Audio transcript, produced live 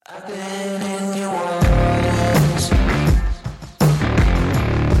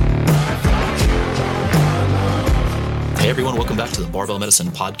Barbell Medicine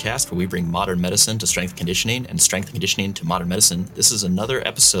podcast, where we bring modern medicine to strength conditioning and strength conditioning to modern medicine. This is another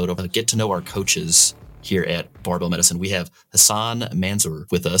episode of Get to Know Our Coaches here at Barbell Medicine. We have Hassan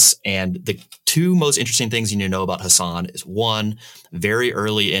Manzoor with us, and the two most interesting things you need to know about Hassan is, one, very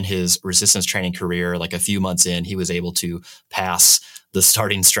early in his resistance training career, like a few months in, he was able to pass the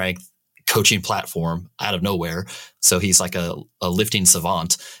starting strength coaching platform out of nowhere. So he's like a lifting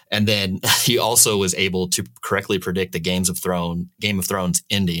savant. And then he also was able to correctly predict the Game of Thrones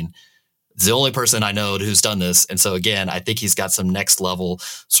ending. It's the only person I know who's done this. And so again, I think he's got some next level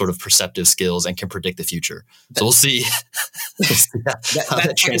sort of perceptive skills and can predict the future. So we'll see, how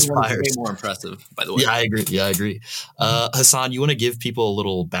that transpires. Way more impressive, by the way. Yeah, I agree. Hassan, you want to give people a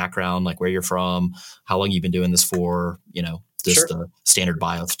little background, like where you're from, how long you've been doing this for, just the standard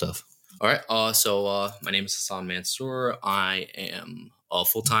bio stuff. All right. So my name is Hassan Manzoor. I am a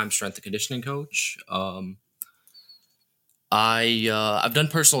full-time strength and conditioning coach. I've done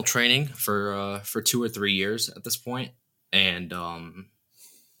personal training for 2 or 3 years at this point, and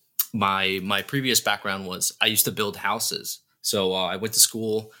my previous background was I used to build houses. So I went to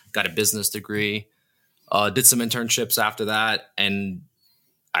school, got a business degree, did some internships after that, and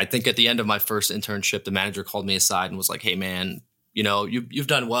I think at the end of my first internship, the manager called me aside and was like, "Hey, man, you've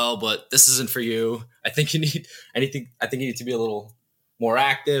done well, but this isn't for you. I think you need to be a little more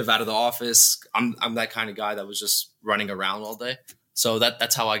active, out of the office." I'm that kind of guy that was just running around all day. So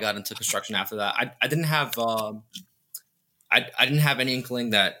that's how I got into construction after that. I didn't have I didn't have any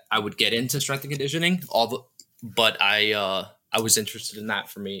inkling that I would get into strength and conditioning, but I was interested in that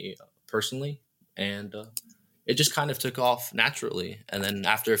for me personally, and it just kind of took off naturally. And then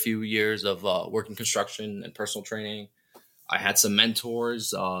after a few years of working construction and personal training, I had some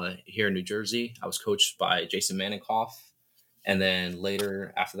mentors here in New Jersey. I was coached by Jason Mannikoff. And then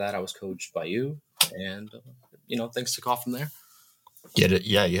later after that, I was coached by you. And, things took off from there.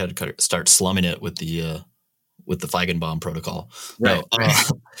 Yeah, you had to start slumming it with the Feigenbaum protocol. Right. No,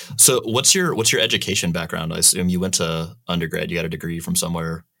 so what's your education background? I assume you went to undergrad. You got a degree from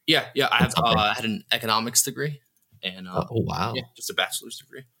somewhere. Yeah. I had an economics degree. And oh, wow. Yeah, just a bachelor's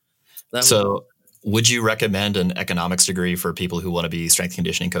degree. Would you recommend an economics degree for people who want to be strength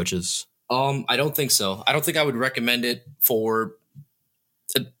conditioning coaches? I don't think so. I don't think I would recommend it for.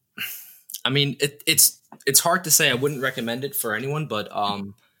 It's hard to say. I wouldn't recommend it for anyone, but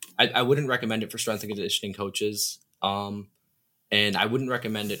I wouldn't recommend it for strength and conditioning coaches. And I wouldn't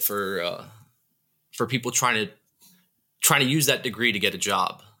recommend it for people trying to use that degree to get a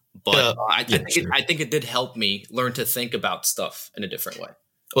job. But I think it did help me learn to think about stuff in a different way.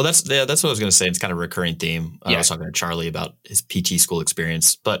 Well, that's what I was going to say. It's kind of a recurring theme. I was talking to Charlie about his PT school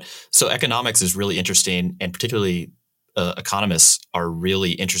experience. But so economics is really interesting, and particularly economists are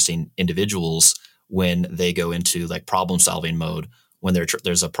really interesting individuals when they go into like problem solving mode, when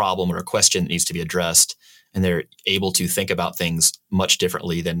there's a problem or a question that needs to be addressed, and they're able to think about things much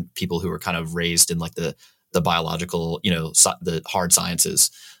differently than people who are kind of raised in like the biological, the hard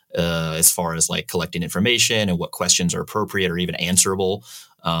sciences, as far as like collecting information and what questions are appropriate or even answerable.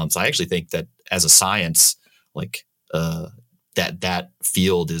 So I actually think that as a science, like that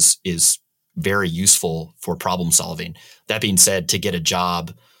field is very useful for problem solving. That being said, to get a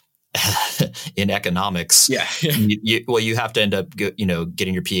job in economics, you have to end up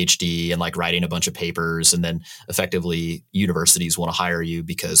getting your PhD and like writing a bunch of papers, and then effectively universities want to hire you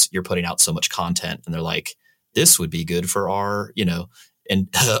because you're putting out so much content, and they're like, this would be good for our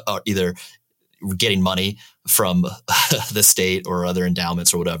and either getting money from the state or other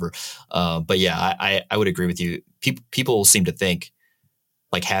endowments or whatever. But yeah, I would agree with you. People seem to think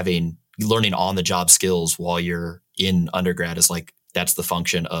like learning on the job skills while you're in undergrad is like, that's the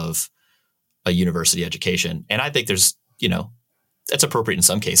function of a university education. And I think there's, that's appropriate in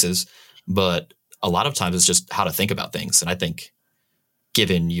some cases, but a lot of times it's just how to think about things. And I think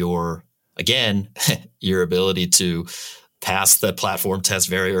given your ability to pass the platform test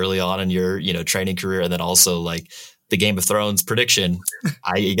very early on in your, training career, and then also like the Game of Thrones prediction,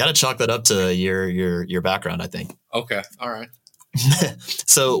 you got to chalk that up to your background, I think. Okay. All right.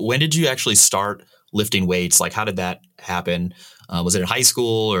 So when did you actually start lifting weights? Like, how did that happen? Was it in high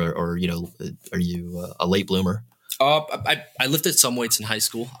school or are you a late bloomer? I lifted some weights in high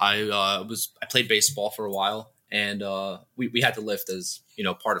school. I played baseball for a while, and we had to lift as,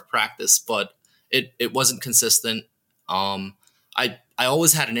 part of practice, but it wasn't consistent. I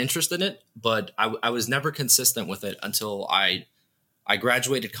always had an interest in it, but I was never consistent with it until I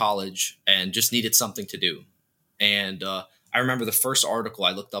graduated college and just needed something to do. And I remember the first article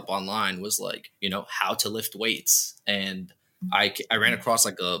I looked up online was like, how to lift weights. And I ran across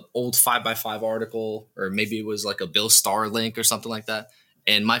like a old 5x5 article, or maybe it was like a Bill Starr link or something like that.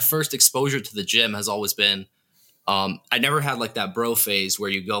 And my first exposure to the gym has always been, I never had like that bro phase where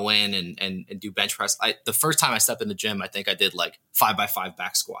you go in and do bench press. The first time I stepped in the gym, I think I did like 5x5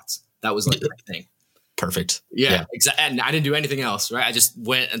 back squats. That was like my thing. Perfect. Yeah. Exactly. And I didn't do anything else, right? I just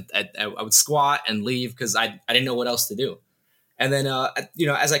went and I would squat and leave because I didn't know what else to do. And then,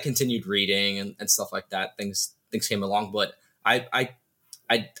 as I continued reading and stuff like that, things came along. But I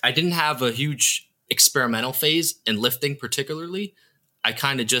didn't have a huge experimental phase in lifting particularly. I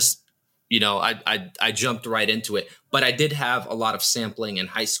kind of just, I jumped right into it. But I did have a lot of sampling in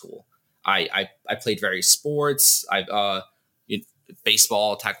high school. I played various sports.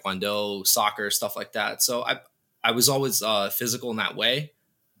 Baseball, taekwondo, soccer, stuff like that. So I was always physical in that way,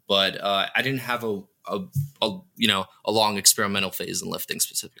 but I didn't have a long experimental phase in lifting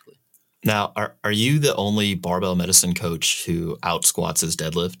specifically. Now, are you the only barbell medicine coach who out squats his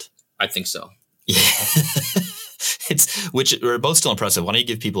deadlift? I think so. Yeah. Which are both still impressive. Why don't you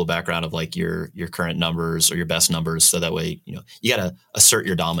give people a background of like your current numbers or your best numbers, so that way, you got to assert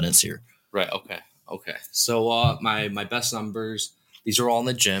your dominance here. Right. Okay. So my best numbers, these are all in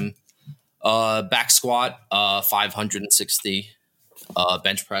the gym. Back squat, 560,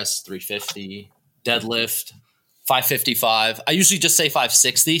 bench press, 350, deadlift, 555. I usually just say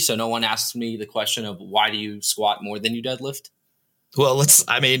 560, so no one asks me the question of why do you squat more than you deadlift? Well,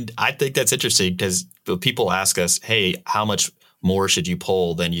 I think that's interesting because people ask us, hey, how much more should you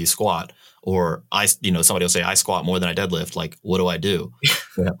pull than you squat? Or somebody will say, I squat more than I deadlift. Like, what do I do?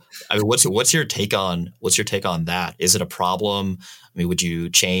 Yeah. I mean, what's your take on that? Is it a problem? I mean, would you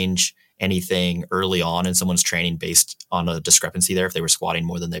change anything early on in someone's training based on a discrepancy there if they were squatting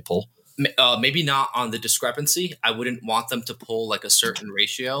more than they pull? Maybe not on the discrepancy. I wouldn't want them to pull like a certain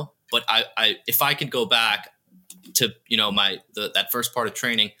ratio, but if I could go back to that first part of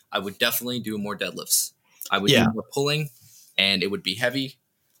training, I would definitely do more deadlifts. I would do more pulling, and it would be heavy.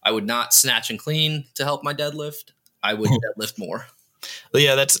 I would not snatch and clean to help my deadlift. I would deadlift more. Well,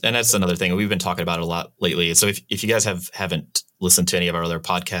 yeah, that's another thing. We've been talking about it a lot lately. So if you guys haven't listened to any of our other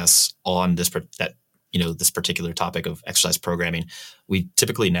podcasts on this particular topic of exercise programming, we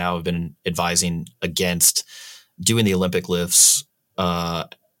typically now have been advising against doing the Olympic lifts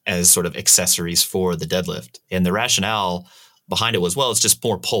as sort of accessories for the deadlift. And the rationale behind it was, well, it's just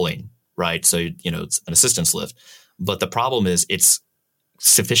more pulling, right? So, it's an assistance lift. But the problem is it's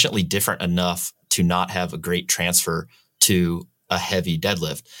sufficiently different enough to not have a great transfer to a heavy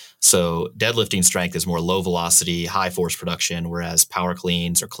deadlift. So deadlifting strength is more low velocity, high force production, whereas power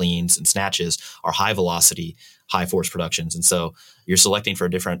cleans or cleans and snatches are high velocity, high force productions. And so you're selecting for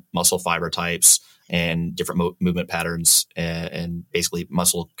different muscle fiber types and different movement patterns and basically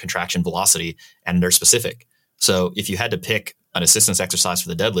muscle contraction velocity, and they're specific. So if you had to pick an assistance exercise for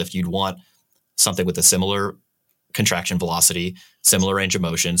the deadlift, you'd want something with a similar contraction velocity, similar range of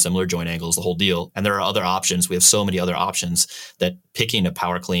motion, similar joint angles, the whole deal. And there are other options. We have so many other options that picking a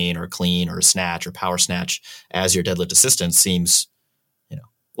power clean or a snatch or power snatch as your deadlift assistance seems,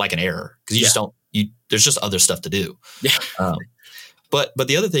 like an error, because there's just other stuff to do. Yeah. But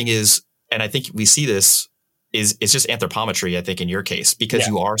the other thing is, and I think we see this it's just anthropometry, I think in your case, because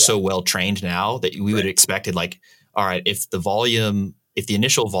you are so well trained now that we would have expected, like, all right, if the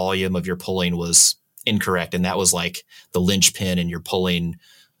initial volume of your pulling was incorrect, and that was like the linchpin in your pulling,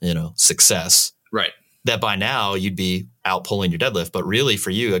 success, right? That by now you'd be out pulling your deadlift. But really, for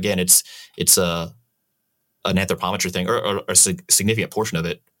you, again, it's an anthropometry thing, or a significant portion of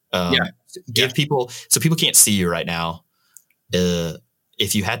it. Give people, so people can't see you right now.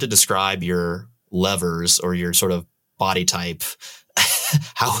 If you had to describe your levers or your sort of body type,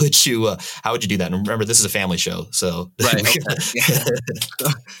 how would you do that? And remember, this is a family show, so right.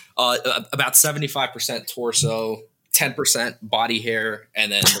 About 75% torso, 10% body hair,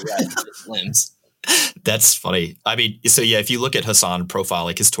 and then the rest is limbs. That's funny. I mean, so yeah, if you look at Hassan profile,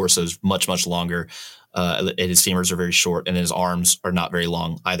 like his torso is much, much longer. And his femurs are very short, and his arms are not very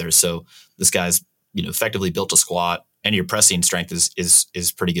long either. So this guy's, effectively built to squat, and your pressing strength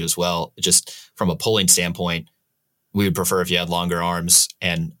is pretty good as well. Just from a pulling standpoint, we would prefer if you had longer arms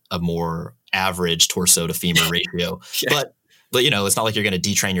and a more average torso to femur ratio. But it's not like you're going to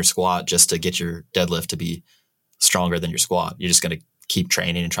detrain your squat just to get your deadlift to be stronger than your squat. You're just going to keep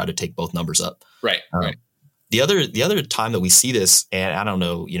training and try to take both numbers up. Right. Right. The other time that we see this, and I don't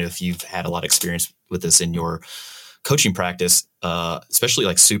know, if you've had a lot of experience with this in your coaching practice, especially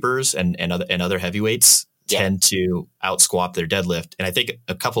like supers and other heavyweights tend to out squat their deadlift. And I think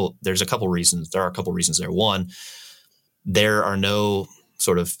there's a couple reasons. There are a couple reasons there. One, there are no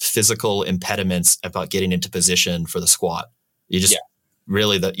sort of physical impediments about getting into position for the squat. You just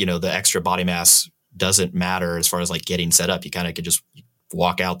really the extra body mass doesn't matter as far as like getting set up. You kind of could just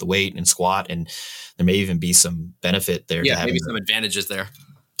walk out the weight and squat, and there may even be some benefit there. Yeah, maybe some advantages there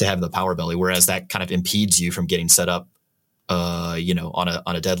to have the power belly, whereas that kind of impedes you from getting set up, on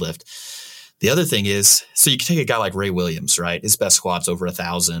a deadlift. The other thing is, so you can take a guy like Ray Williams, right? His best squat's over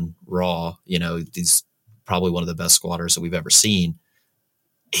 1,000 raw. He's probably one of the best squatters that we've ever seen.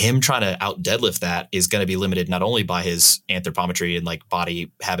 Him trying to out deadlift that is going to be limited not only by his anthropometry and like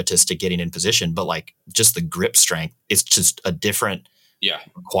body habitus to getting in position, but like just the grip strength. It's just a different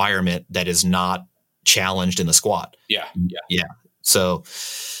requirement that is not challenged in the squat. Yeah. So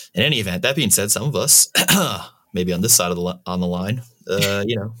in any event, that being said, some of us maybe on this side on the line,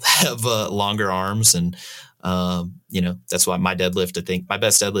 have longer arms, and that's why my deadlift, I think my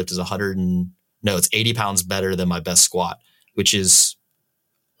best deadlift is it's 80 pounds better than my best squat, which is,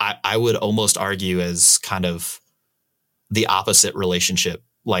 I would almost argue as kind of the opposite relationship.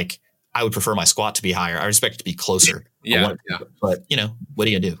 Like I would prefer my squat to be higher. I expect it to be closer. But what are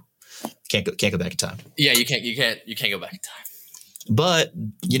you gonna do? Can't go back in time. Yeah, you can't go back in time. But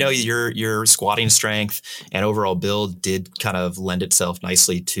your squatting strength and overall build did kind of lend itself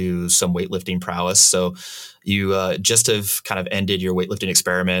nicely to some weightlifting prowess. So you just have kind of ended your weightlifting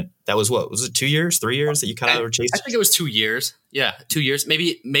experiment. That was what? Was it 2 years, 3 years that you kind of were chasing? I think it was 2 years. Yeah, 2 years.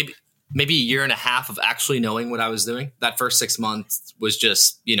 Maybe a year and a half of actually knowing what I was doing. That first 6 months was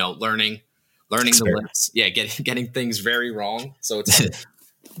just learning the lifts. Yeah, getting things very wrong. So it's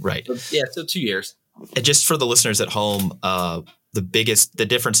right. So 2 years. And just for the listeners at home, the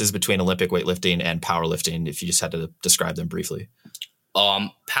differences between Olympic weightlifting and powerlifting, if you just had to describe them briefly.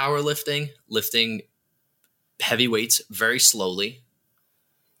 Powerlifting, lifting heavy weights very slowly,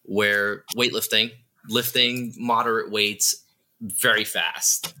 where weightlifting, lifting moderate weights very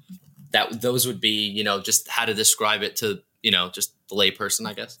fast. Those would be, just how to describe it to, just the lay person,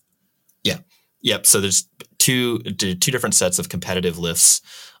 I guess. Yeah. Yep. So there's two different sets of competitive lifts.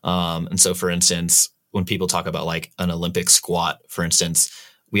 And so for instance, when people talk about like an Olympic squat, for instance,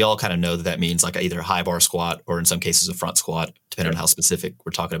 we all kind of know that means like either a high bar squat or in some cases a front squat, depending on how specific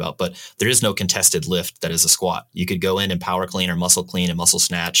we're talking about. But there is no contested lift that is a squat. You could go in and power clean or muscle clean and muscle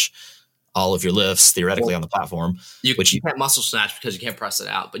snatch all of your lifts theoretically on the platform. You can't muscle snatch because you can't press it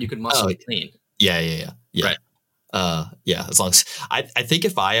out, but you could muscle clean. Yeah. Right. As long as I think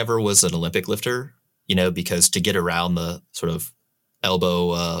if I ever was an Olympic lifter, because to get around the sort of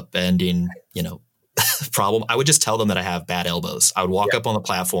elbow bending, problem, I would just tell them that I have bad elbows. I would walk up on the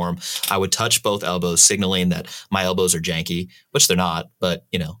platform. I would touch both elbows, signaling that my elbows are janky, which they're not, but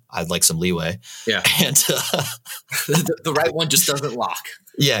I'd like some leeway. Yeah. And the right one just doesn't lock.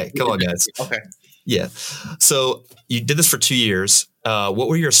 Yeah. Come on, guys. Okay. Yeah. So you did this for 2 years. What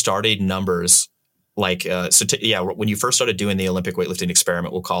were your starting numbers? Like, when you first started doing the Olympic weightlifting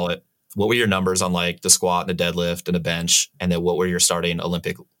experiment, we'll call it, what were your numbers on like the squat and the deadlift and the bench? And then what were your starting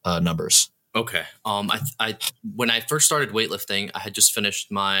Olympic numbers? Okay. I when I first started weightlifting, I had just finished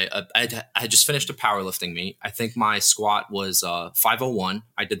I had just finished a powerlifting meet. I think my squat was 501.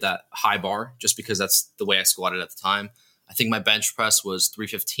 I did that high bar just because that's the way I squatted at the time. I think my bench press was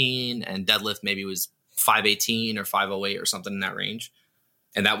 315 and deadlift maybe was 518 or 508 or something in that range.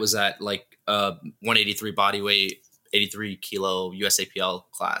 And that was at like 183 body weight, 83 kilo USAPL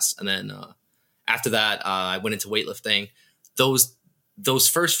class. And then after that, I went into weightlifting. Those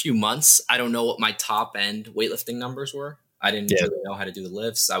first few months, I don't know what my top end weightlifting numbers were. I didn't really know how to do the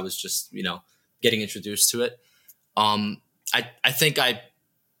lifts. I was just, getting introduced to it. I think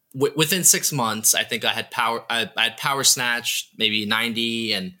within 6 months, I think I had power snatched maybe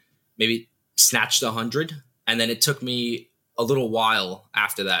 90 and maybe snatched 100. And then it took me a little while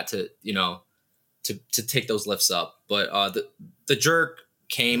after that to take those lifts up. But the jerk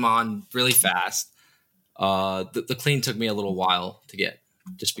came on really fast. The clean took me a little while to get,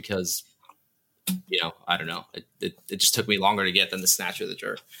 just because, I don't know. It just took me longer to get than the snatch or the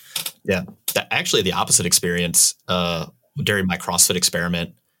jerk. Yeah. Actually, the opposite experience during my CrossFit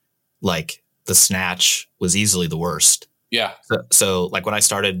experiment, like the snatch was easily the worst. Yeah. So like when I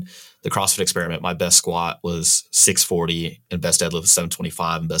started the CrossFit experiment, my best squat was 640 and best deadlift was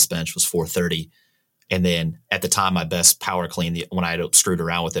 725 and best bench was 430. And then at the time, my best power clean, when I had screwed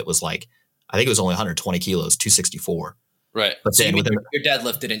around with it, was like, I think it was only 120 kilos, 264. Right. But so then your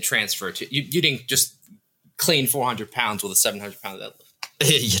deadlift didn't transfer to you. Didn't just clean 400 pounds with a 700 pound deadlift.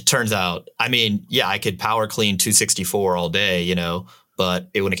 It turns out, I could power clean 264 all day, but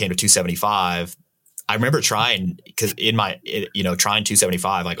when it came to 275, I remember trying because trying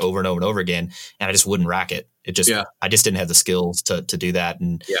 275 like over and over and over again, and I just wouldn't rack it. I just didn't have the skills to do that.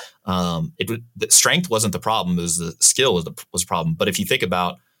 And the strength wasn't the problem. It was the skill was the problem. But if you think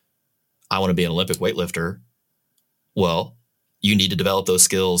about, I want to be an Olympic weightlifter, well, you need to develop those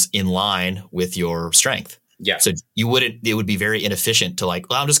skills in line with your strength. Yeah. So it would be very inefficient to like,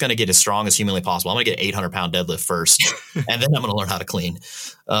 well, I'm just going to get as strong as humanly possible. I'm going to get 800-pound deadlift first, and then I'm going to learn how to clean.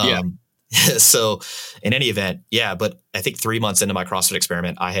 So in any event, but I think 3 months into my CrossFit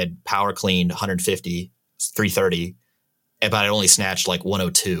experiment, I had power cleaned 150, 330, but I only snatched like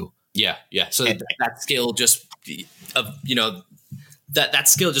 102. Yeah. So that skill just that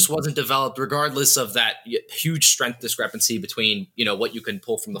skill just wasn't developed, regardless of that huge strength discrepancy between, what you can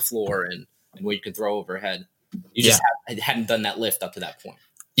pull from the floor and what you can throw overhead. You just hadn't done that lift up to that point.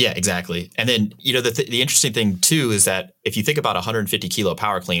 Yeah, exactly. And then, the interesting thing too is that if you think about 150 kilo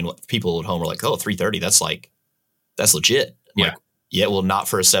power clean, people at home are like, oh, 330, that's legit. Well, not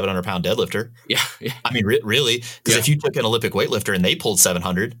for a 700-pound deadlifter. Yeah. I mean, really, because if you took an Olympic weightlifter and they pulled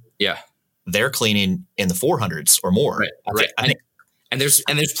 700, they're cleaning in the 400s or more. Right. I think, and there's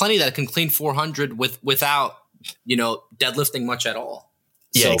plenty that can clean 400 without, deadlifting much at all.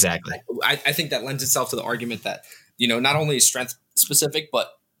 Yeah, so exactly. I think that lends itself to the argument that, not only is strength specific,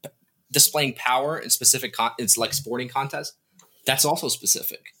 but displaying power in specific it's like sporting contests, that's also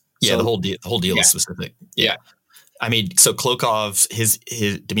specific. Yeah, so, the whole deal is specific. Yeah. I mean, so Klokov, his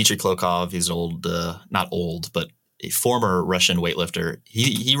Dmitry Klokov, he's an old, not old, but a former Russian weightlifter.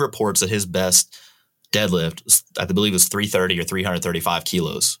 He reports that his best deadlift, I believe, was 330 or 335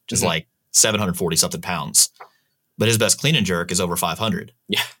 kilos, which is like 740 something pounds. But his best clean and jerk is over 500.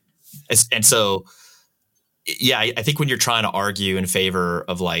 Yeah. And so, I think when you're trying to argue in favor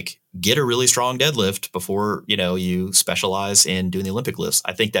of like, get a really strong deadlift before, you specialize in doing the Olympic lifts,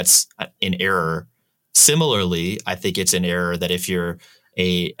 I think that's an error. Similarly, I think it's an error that if you're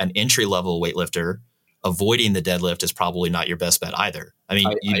an entry level weightlifter, avoiding the deadlift is probably not your best bet either. I mean,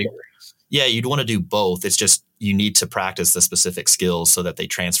 you'd want to do both. It's just you need to practice the specific skills so that they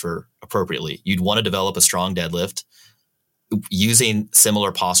transfer appropriately. You'd want to develop a strong deadlift using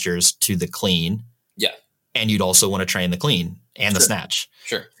similar postures to the clean. Yeah. And you'd also want to train the clean and the snatch.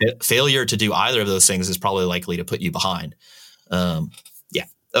 Sure. Failure to do either of those things is probably likely to put you behind.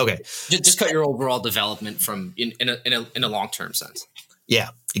 Okay. Just cut your overall development from in a long-term sense. Yeah,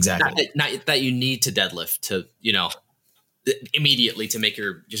 exactly. Not that you need to deadlift to, immediately to make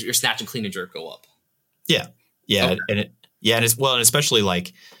your snatch and clean and jerk go up. Yeah. Yeah. Okay. And especially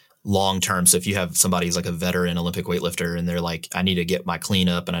like long-term. So if you have somebody who's like a veteran Olympic weightlifter and they're like, I need to get my clean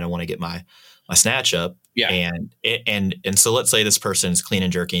up and I don't want to get my snatch up. Yeah. And so let's say this person's clean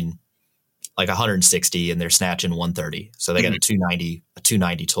and jerking like 160 and they're snatching 130. So they got a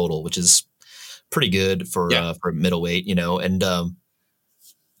 290 total, which is pretty good for middleweight, and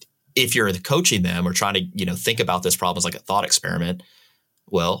if you're coaching them or trying to, think about this problem as like a thought experiment,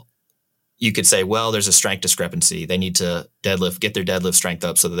 well, you could say, well, there's a strength discrepancy. They need to get their deadlift strength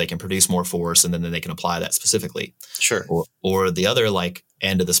up so that they can produce more force and then they can apply that specifically. Sure. Or the other like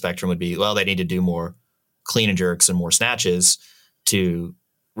end of the spectrum would be, well, they need to do more clean and jerks and more snatches to,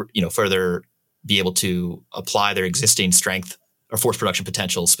 further be able to apply their existing strength or force production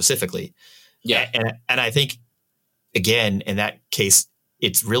potential specifically. Yeah. And I think, again, in that case,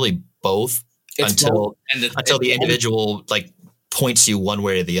 it's really both until the individual like points you one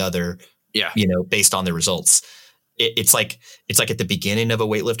way or the other. Yeah. Based on the results. It's like at the beginning of a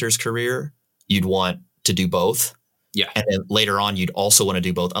weightlifter's career, you'd want to do both. Yeah. And then later on, you'd also want to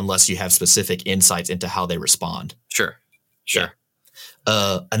do both unless you have specific insights into how they respond. Sure. Yeah.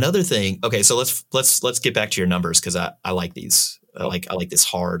 Another thing. Okay. So let's get back to your numbers. Cause I like these. I like this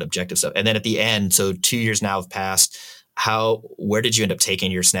hard objective stuff. And then at the end, so 2 years now have passed. Where did you end up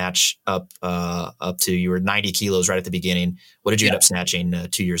taking your snatch up to? You were 90 kilos right at the beginning. What did you end up snatching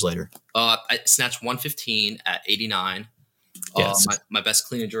 2 years later? I snatched 115 at 89. Yes. My best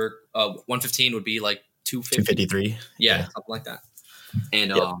clean and jerk, 115 would be like 253. Yeah, something like that.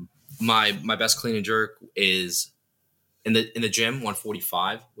 And my best clean and jerk is in the gym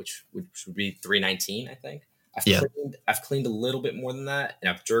 145, which would be 319, I think. I've cleaned a little bit more than that, and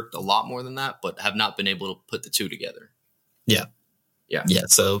I've jerked a lot more than that, but have not been able to put the two together. Yeah.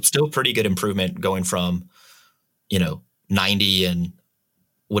 So still pretty good improvement going from, 90 and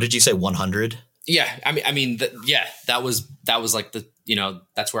what did you say, 100? Yeah. That was like the,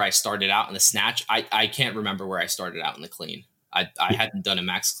 that's where I started out in the snatch. I can't remember where I started out in the clean. I hadn't done a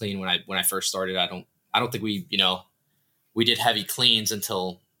max clean when I first started. I don't think we did heavy cleans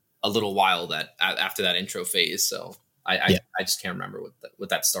until a little while after that intro phase. So I just can't remember what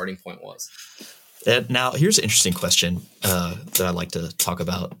that starting point was. Now, here's an interesting question that I'd like to talk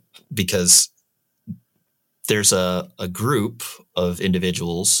about, because there's a group of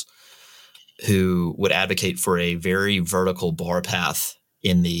individuals who would advocate for a very vertical bar path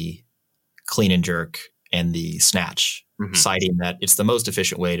in the clean and jerk and the snatch, citing that it's the most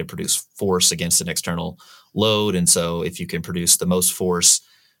efficient way to produce force against an external load. And so if you can produce the most force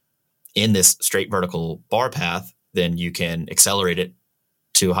in this straight vertical bar path, then you can accelerate it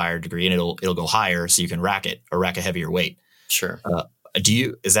to a higher degree and it'll go higher, so you can rack a heavier weight. Sure. Do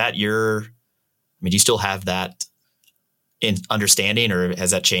you still have that in understanding, or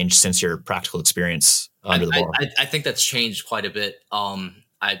has that changed since your practical experience under the bar? I think that's changed quite a bit.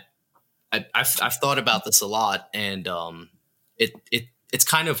 I've thought about this a lot, and it's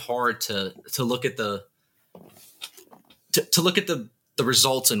kind of hard to look at the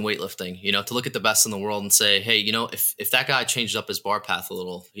results in weightlifting, to look at the best in the world and say, hey, if that guy changed up his bar path a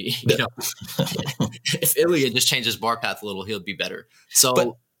little, if Ilya just changed his bar path a little, he'll be better.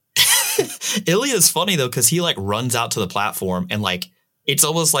 So Ilya is funny though, because he runs out to the platform and it's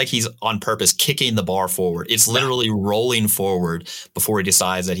almost like he's on purpose kicking the bar forward. It's literally rolling forward before he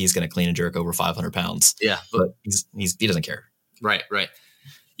decides that he's going to clean and jerk over 500 pounds. Yeah, but he doesn't care. Right.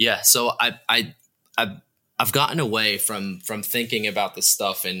 Yeah. So I've gotten away from thinking about this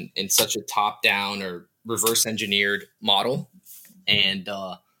stuff in such a top down or reverse engineered model, and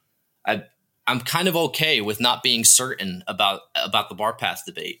I'm kind of okay with not being certain about the bar path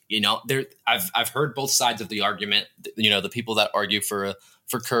debate. I've heard both sides of the argument. The people that argue for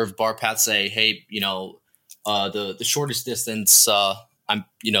curved bar path say, hey, the shortest distance,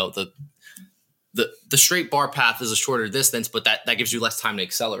 the straight bar path is a shorter distance, but that gives you less time to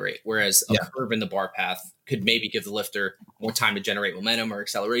accelerate. Whereas a curve in the bar path could maybe give the lifter more time to generate momentum or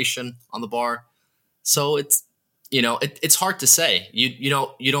acceleration on the bar. So it's hard to say. You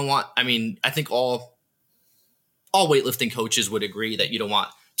don't want. I mean, I think all weightlifting coaches would agree that you don't want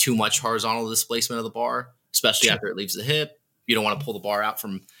too much horizontal displacement of the bar, especially after it leaves the hip. You don't want to pull the bar out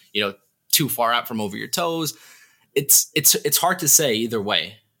from too far out from over your toes. It's hard to say either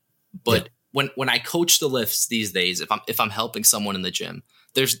way. But when I coach the lifts these days, if I'm helping someone in the gym,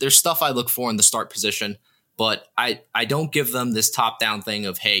 there's stuff I look for in the start position. But I don't give them this top-down thing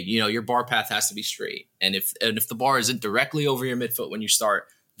of, hey, your bar path has to be straight. And if the bar isn't directly over your midfoot when you start,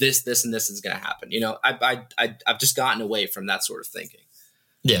 this, and this is going to happen. I've just gotten away from that sort of thinking.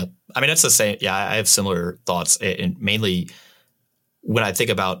 Yeah. I mean, that's the same. Yeah, I have similar thoughts. And mainly when I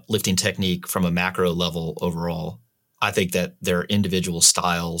think about lifting technique from a macro level overall, I think that there are individual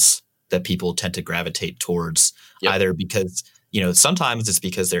styles that people tend to gravitate towards, either because, sometimes it's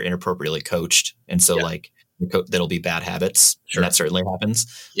because they're inappropriately coached. And so that'll be bad habits. Sure. And that certainly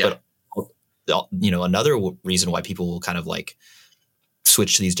happens. Yeah. But, another reason why people will kind of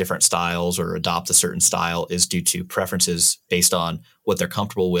switch to these different styles or adopt a certain style is due to preferences based on what they're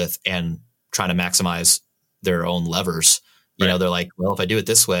comfortable with and trying to maximize their own levers. They're like, well, if I do it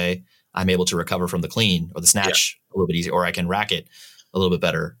this way, I'm able to recover from the clean or the snatch a little bit easier, or I can rack it a little bit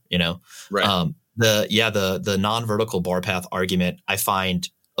better, Right. The non-vertical bar path argument I find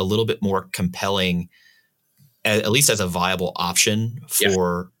a little bit more compelling, at least as a viable option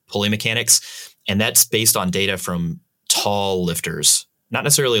for pulley mechanics. And that's based on data from tall lifters, not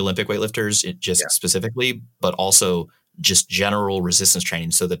necessarily Olympic weightlifters specifically, but also just general resistance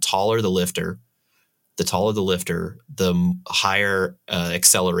training. So the taller the lifter, the higher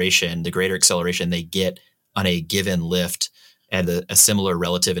acceleration, the greater acceleration they get on a given lift at a similar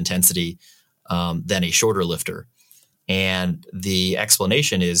relative intensity than a shorter lifter. And the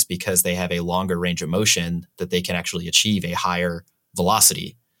explanation is because they have a longer range of motion that they can actually achieve a higher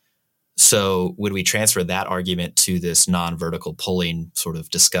velocity. So would we transfer that argument to this non-vertical pulling sort of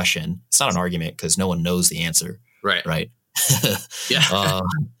discussion? It's not an argument because no one knows the answer. Right. Yeah.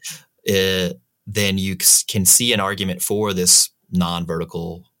 Then you can see an argument for this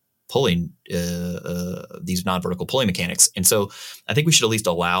non-vertical pulling, these non-vertical pulling mechanics. And so I think we should at least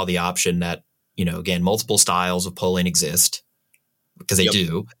allow the option that, again, multiple styles of pulling exist, because they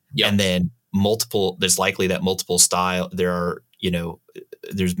do. Yep. And then there's likely that multiple style,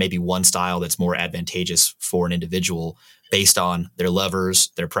 there's maybe one style that's more advantageous for an individual based on their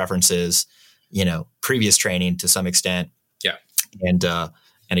levers, their preferences, previous training to some extent. Yeah. And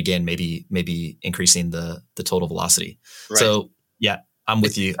again, maybe increasing the total velocity. Right. So I'm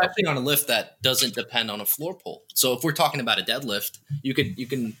with you. Especially on a lift that doesn't depend on a floor pull. So if we're talking about a deadlift, you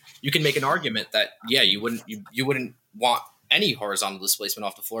can make an argument that you wouldn't want any horizontal displacement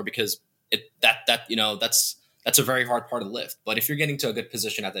off the floor, because that's a very hard part of the lift. But if you're getting to a good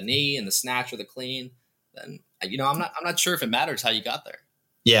position at the knee and the snatch or the clean, then I'm not sure if it matters how you got there.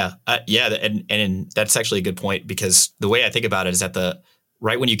 Yeah. Yeah. And that's actually a good point, because the way I think about it is that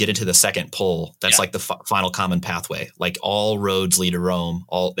right when you get into the second pole, that's like the final common pathway. Like all roads lead to Rome.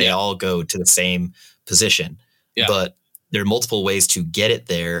 They all go to the same position, but there are multiple ways to get it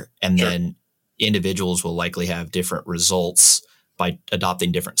there. And then individuals will likely have different results by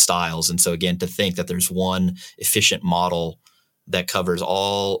adopting different styles. And so again, to think that there's one efficient model that covers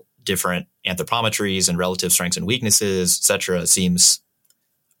all different anthropometries and relative strengths and weaknesses, et cetera, seems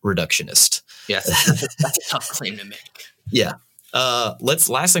reductionist. Yes. That's a tough claim to make. Yeah.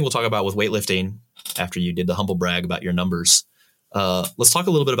 Last thing we'll talk about with weightlifting, after you did the humble brag about your numbers, let's talk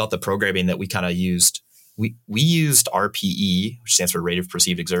a little bit about the programming that we kind of used. We used RPE, which stands for rate of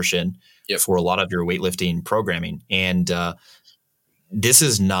perceived exertion, for a lot of your weightlifting programming. And this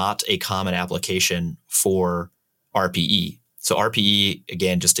is not a common application for RPE. So RPE,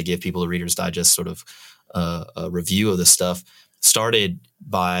 again, just to give people a Reader's Digest sort of a review of this stuff, started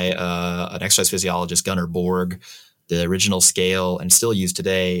by an exercise physiologist, Gunnar Borg. The original scale, and still used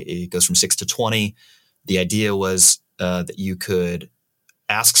today, it goes from 6 to 20. The idea was that you could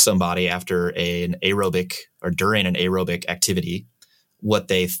ask somebody after an aerobic or during an aerobic activity what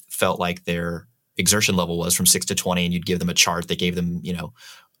they felt like their exertion level was from 6 to 20, and you'd give them a chart that gave them,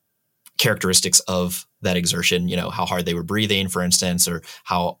 characteristics of that exertion, how hard they were breathing, for instance, or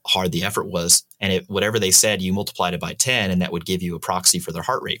how hard the effort was. And whatever they said, you multiplied it by 10, and that would give you a proxy for their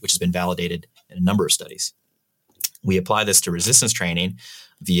heart rate, which has been validated in a number of studies. We apply this to resistance training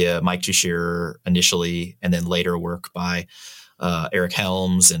via Mike Tuchscherer initially, and then later work by Eric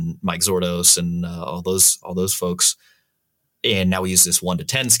Helms and Mike Zordos and all those folks. And now we use this 1 to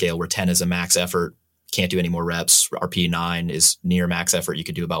 10 scale, where 10 is a max effort, can't do any more reps. RPE 9 is near max effort, you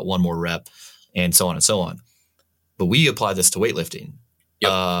could do about one more rep, and so on and so on. But we apply this to weightlifting.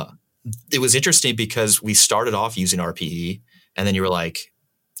 It was interesting because we started off using RPE, and then you were like,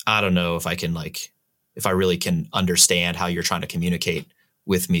 I don't know if I really can understand how you're trying to communicate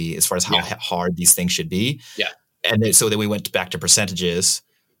with me as far as how hard these things should be. Yeah. And then we went back to percentages,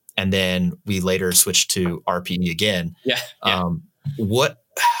 and then we later switched to RPE again.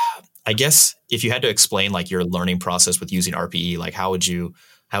 I guess if you had to explain like your learning process with using RPE, like how would you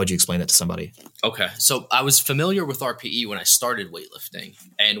explain that to somebody? Okay. So I was familiar with RPE when I started weightlifting,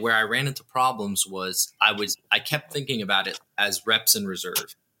 and where I ran into problems was I kept thinking about it as reps in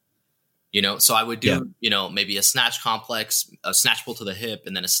reserve. So I would do, maybe a snatch complex, a snatch pull to the hip,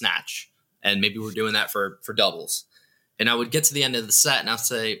 and then a snatch. And maybe we're doing that for doubles. And I would get to the end of the set and I'll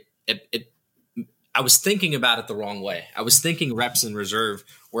say, I was thinking about it the wrong way. I was thinking reps in reserve,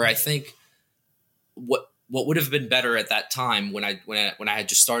 where I think what would have been better at that time when I had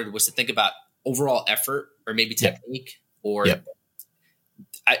just started was to think about overall effort, or maybe technique, or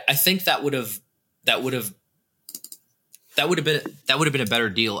I think that would have been a better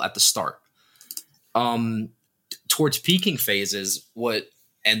deal at the start. Towards peaking phases,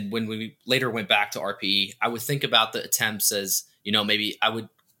 and when we later went back to RPE, I would think about the attempts as, maybe I would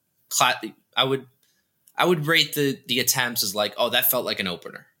rate the attempts as like, oh, that felt like an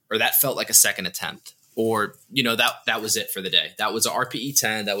opener, or that felt like a second attempt, or, that was it for the day. That was a RPE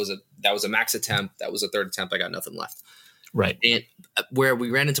 10. That was a max attempt. That was a third attempt. I got nothing left. Right. And where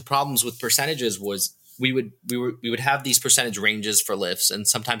we ran into problems with percentages was we would have these percentage ranges for lifts, and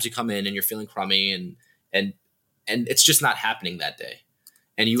sometimes you come in and you're feeling crummy and it's just not happening that day.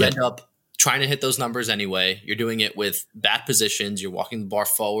 And you end up trying to hit those numbers anyway. You're doing it with bad positions. You're walking the bar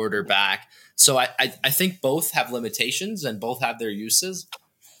forward or back. So I think both have limitations and both have their uses.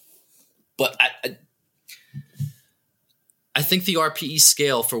 But I think the RPE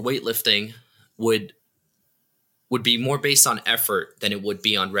scale for weightlifting would be more based on effort than it would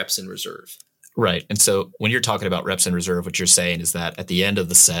be on reps in reserve. Right. And so when you're talking about reps in reserve, what you're saying is that at the end of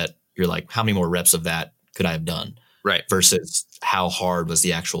the set, you're like, how many more reps of that could I have done? Right. Versus how hard was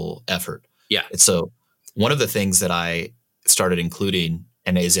the actual effort. Yeah. And so one of the things that I started including,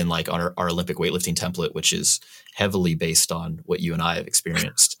 and is in like our Olympic weightlifting template, which is heavily based on what you and I have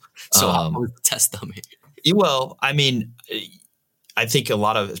experienced. So I would test them. Well, I mean, I think a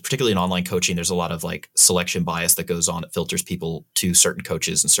lot of, particularly in online coaching, there's a lot of like selection bias that goes on that filters people to certain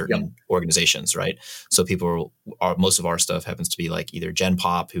coaches and certain organizations, right? So most of our stuff happens to be like either Gen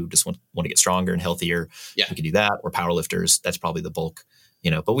Pop, who just want to get stronger and healthier. Yeah. We can do that, or powerlifters. That's probably the bulk,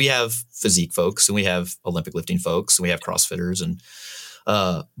 but we have physique folks, and we have Olympic lifting folks, and we have CrossFitters. And,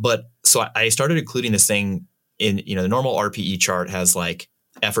 but so I started including this thing in, the normal RPE chart has like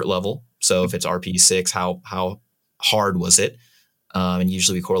effort level. So if it's RPE 6, how hard was it? And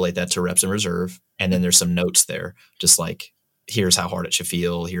usually we correlate that to reps in reserve. And then there's some notes there, just like, here's how hard it should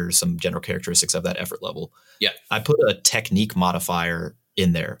feel. Here's some general characteristics of that effort level. Yeah. I put a technique modifier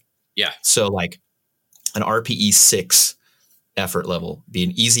in there. Yeah. So like an RPE 6 effort level, be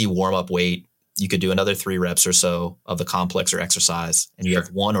an easy warm up weight. You could do another 3 reps or so of the complex or exercise, and you have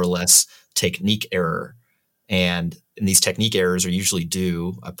one or less technique error. And these technique errors are usually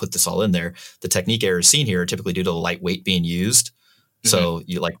due, I put this all in there, the technique errors seen here are typically due to the light weight being used. So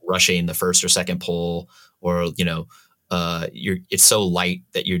you like rushing the first or second pull, or, it's so light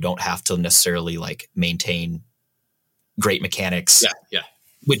that you don't have to necessarily like maintain great mechanics. Yeah.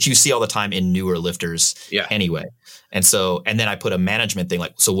 Which you see all the time in newer lifters anyway. And then I put a management thing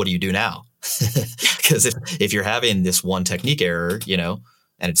like, so what do you do now? Because if you're having this one technique error,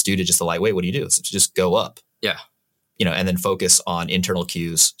 and it's due to just the light weight, what do you do? So just go up. Yeah. And then focus on internal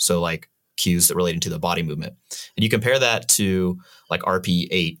cues. So like cues that relate to the body movement. And you compare that to like RPE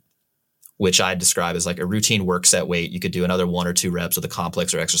 8, which I describe as like a routine work set weight. You could do another 1 or 2 reps of the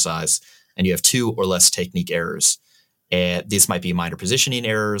complex or exercise, and you have 2 or less technique errors. And this might be minor positioning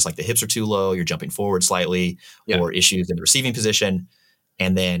errors, like the hips are too low, you're jumping forward slightly, or issues in the receiving position.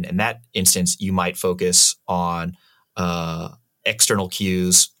 And then in that instance, you might focus on external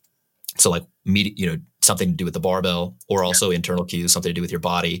cues. So like, something to do with the barbell, or also internal cues, something to do with your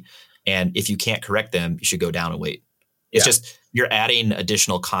body. And if you can't correct them, you should go down a weight. It's just, you're adding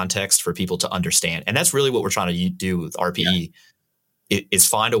additional context for people to understand. And that's really what we're trying to do with RPE, is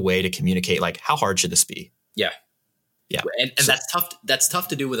find a way to communicate, like, how hard should this be? Yeah. Yeah. And that's tough. That's tough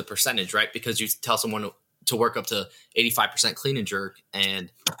to do with a percentage, right? Because you tell someone to work up to 85% clean and jerk.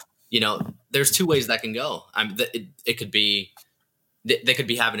 And, there's 2 ways that can go. It could be, they could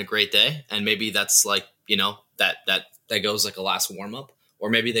be having a great day, and maybe that's like, that goes like a last warm up, or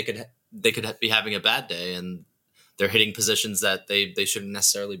maybe they could be having a bad day and they're hitting positions that they shouldn't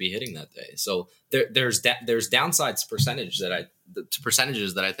necessarily be hitting that day. So there's downsides percentages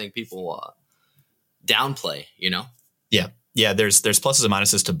that I think people downplay, Yeah. There's pluses and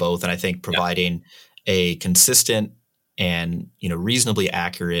minuses to both. And I think providing a consistent and, reasonably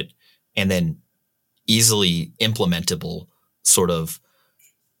accurate and then easily implementable sort of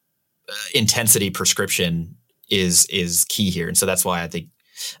intensity prescription is key here. And so that's why I think,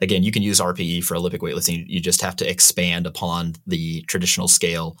 again, you can use RPE for Olympic weightlifting. You just have to expand upon the traditional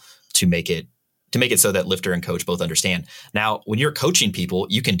scale to make it so that lifter and coach both understand. Now, when you're coaching people,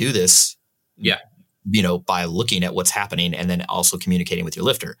 you can do this, by looking at what's happening and then also communicating with your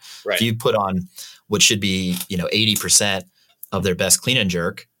lifter. Right. If you put on what should be, 80% of their best clean and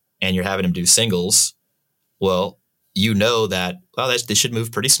jerk, and you're having them do singles, well, that, they should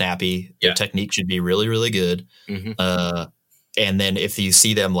move pretty snappy. Their technique should be really, really good. Mm-hmm. And then if you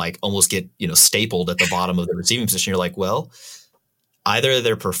see them like almost get, stapled at the bottom of the receiving position, you're like, well, either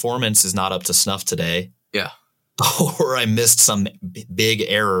their performance is not up to snuff today. Yeah. Or I missed some big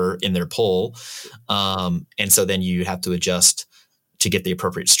error in their pull. And so then you have to adjust to get the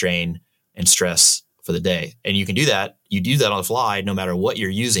appropriate strain and stress for the day. And you can do that. You do that on the fly, no matter what you're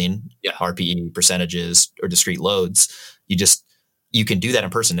using, RPE percentages or discrete loads. You can do that in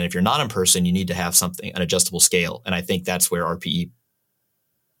person. And if you're not in person, you need to have an adjustable scale. And I think that's where RPE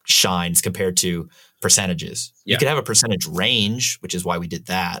shines compared to percentages. You could have a percentage range, which is why we did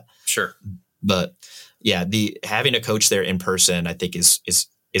that. Sure. But having a coach there in person, I think is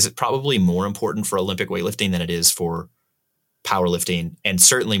probably more important for Olympic weightlifting than it is for powerlifting, and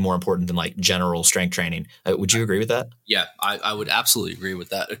certainly more important than like general strength training. Would you agree with that? Yeah, I would absolutely agree with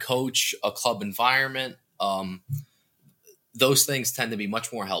that. A coach, a club environment, those things tend to be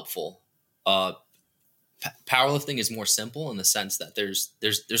much more helpful. Powerlifting is more simple in the sense that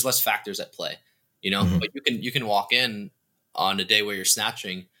there's less factors at play, mm-hmm. But you can walk in on a day where you're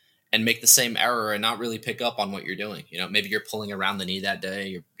snatching and make the same error and not really pick up on what you're doing. Maybe you're pulling around the knee that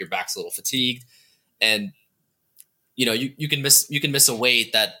day, your back's a little fatigued, and you can miss a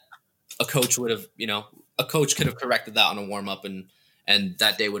weight that a coach would have, could have corrected that on a warm up, and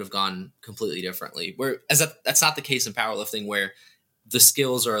that day would have gone completely differently. Whereas that's not the case in powerlifting, where the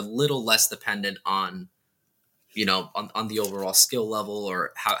skills are a little less dependent on, on the overall skill level,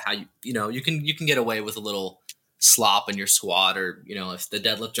 or how you can get away with a little slop in your squat, or if the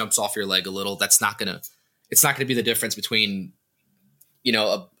deadlift jumps off your leg a little, it's not gonna be the difference between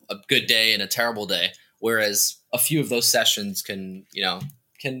a good day and a terrible day. Whereas a few of those sessions that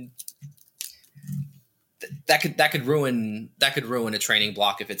could ruin a training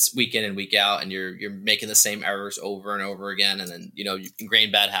block if it's week in and week out, and you're making the same errors over and over again, and then you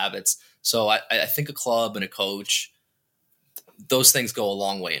ingrain bad habits. So I think a club and a coach, those things go a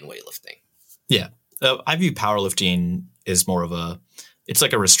long way in weightlifting. Yeah. I view powerlifting as more of it's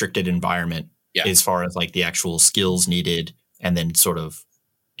like a restricted environment as far as like the actual skills needed, and then sort of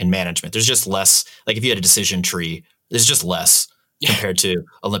in management. There's just less, like if you had a decision tree, there's just less compared to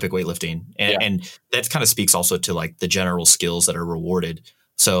Olympic weightlifting. And that kind of speaks also to like the general skills that are rewarded.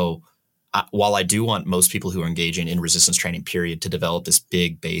 So while I do want most people who are engaging in resistance training period to develop this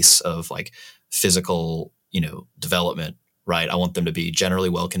big base of like physical, development, right? I want them to be generally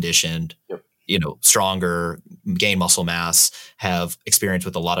well conditioned, stronger, gain muscle mass, have experience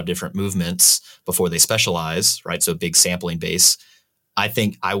with a lot of different movements before they specialize, right? So a big sampling base. I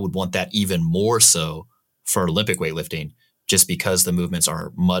think I would want that even more so for Olympic weightlifting, just because the movements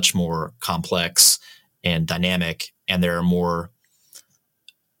are much more complex and dynamic, and there are more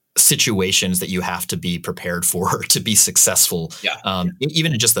situations that you have to be prepared for to be successful,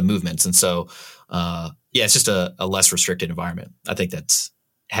 even in just the movements. And so, it's just a less restricted environment. I think that's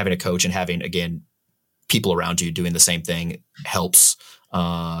having a coach and having, again, people around you doing the same thing helps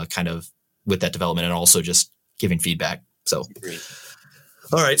kind of with that development, and also just giving feedback. So,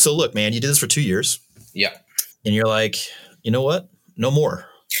 all right. So look, man, you did this for 2 years. Yeah. And you're like, you know what? No more.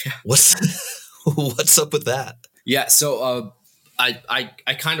 What's up with that? Yeah. So, I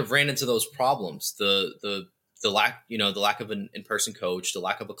kind of ran into those problems, the lack, the lack of an in-person coach, the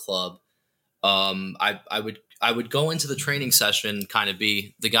lack of a club. I would go into the training session, kind of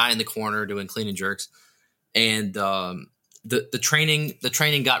be the guy in the corner doing clean and jerks. And, the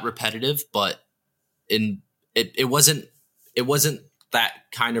training got repetitive, but it wasn't that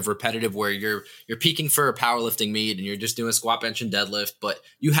kind of repetitive where you're peaking for a powerlifting meet and you're just doing squat, bench, and deadlift, but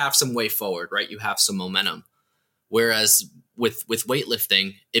you have some way forward, right? You have some momentum. Whereas with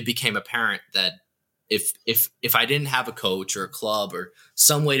weightlifting, it became apparent that if I didn't have a coach or a club or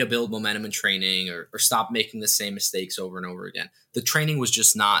some way to build momentum in training or stop making the same mistakes over and over again, the training was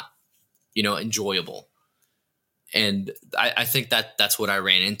just not, enjoyable. And I think that's what I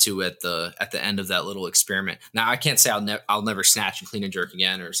ran into at the end of that little experiment. Now, I can't say I'll never snatch and clean and jerk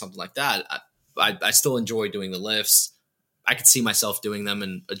again or something like that. I still enjoy doing the lifts. I could see myself doing them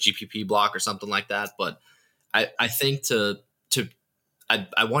in a GPP block or something like that. But I think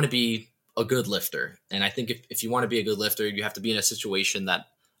I want to be a good lifter. And I think if you want to be a good lifter, you have to be in a situation that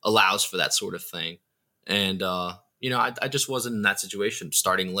allows for that sort of thing. And, I just wasn't in that situation,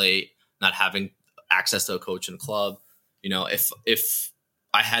 starting late, not having access to a coach and a club. If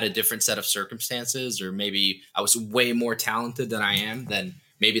I had a different set of circumstances, or maybe I was way more talented than I am, then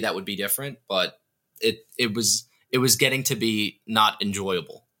maybe that would be different. But it was getting to be not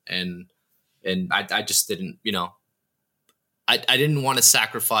enjoyable. And I just didn't, I didn't want to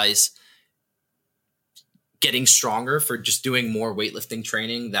sacrifice getting stronger for just doing more weightlifting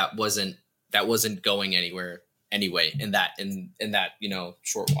training that wasn't going anywhere anyway in that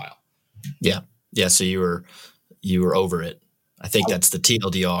short while. Yeah. So you were over it. I think that's the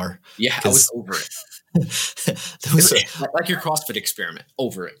TLDR. Yeah, I was over it. That was like your CrossFit experiment.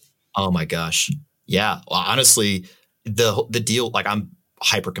 Over it. Oh my gosh. Yeah. Well, honestly, the deal, like, I'm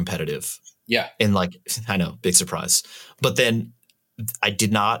hyper competitive. Yeah. And like, I know, big surprise. But then I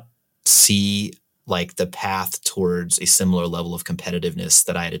did not see like the path towards a similar level of competitiveness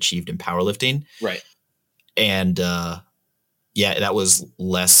that I had achieved in powerlifting. Right. And that was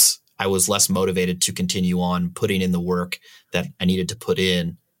I was less motivated to continue on putting in the work that I needed to put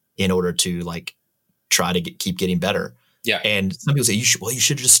in order to like try to keep getting better. Yeah. And some people say, you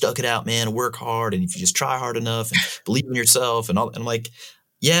should have just stuck it out, man, work hard. And if you just try hard enough and believe in yourself and all, and I'm like,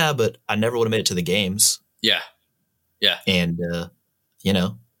 yeah, but I never would have made it to the games. Yeah. Yeah. And,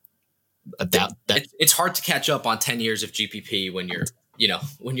 it's hard to catch up on 10 years of GPP when you're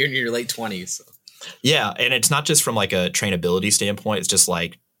in your late 20s. So. Yeah. And it's not just from like a trainability standpoint. It's just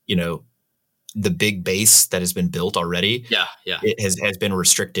like, the big base that has been built already. Yeah. It has been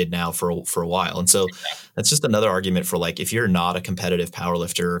restricted now for a while. And so that's just another argument for like, if you're not a competitive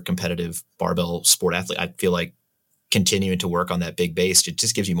powerlifter, competitive barbell sport athlete, I feel like continuing to work on that big base, it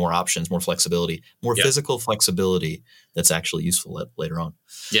just gives you more options, more flexibility, more physical flexibility that's actually useful later on.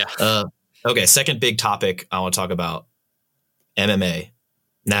 Yeah. Okay. Second big topic I want to talk about, MMA.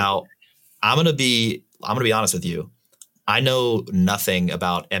 Now, I'm going to be honest with you. I know nothing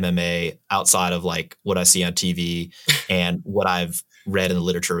about MMA outside of like what I see on TV and what I've read in the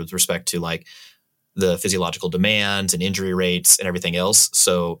literature with respect to like the physiological demands and injury rates and everything else.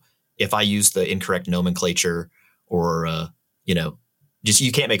 So if I use the incorrect nomenclature or, just,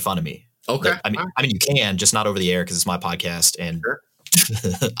 you can't make fun of me. Okay. I mean, you can, just not over the air because it's my podcast, and sure.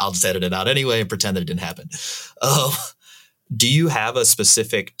 I'll just edit it out anyway and pretend that it didn't happen. Do you have a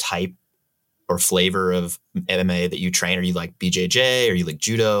specific type or flavor of MMA that you train? Are you like BJJ? Are you like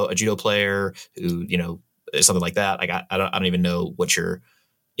a judo player who, something like that? Like, I don't even know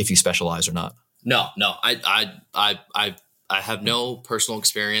if you specialize or not. No, I I have no personal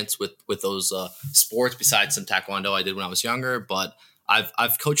experience with those sports besides some taekwondo I did when I was younger, but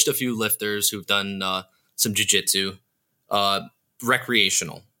I've coached a few lifters who've done some jiu-jitsu,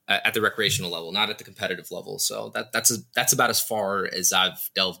 recreational at the recreational level, not at the competitive level. So that's about as far as I've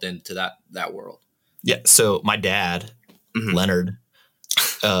delved into that world. Yeah. So my dad, Leonard,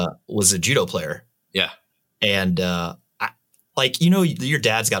 was a judo player. Yeah. And your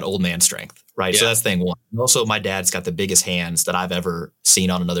dad's got old man strength, right? Yeah. So that's thing one. And also, my dad's got the biggest hands that I've ever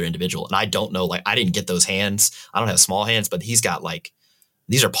seen on another individual. And I don't know, I didn't get those hands. I don't have small hands, but he's got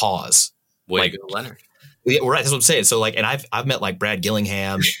these are paws. Way to go, Leonard. Yeah, right. That's what I'm saying. So and I've met Brad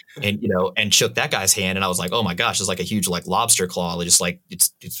Gillingham and shook that guy's hand. And I was like, oh my gosh, it's like a huge lobster claw. Just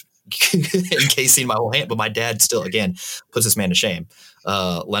it's encasing my whole hand. But my dad still, again, puts this man to shame.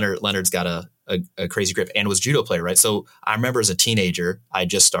 Leonard's got a crazy grip and was a judo player, right? So I remember as a teenager, I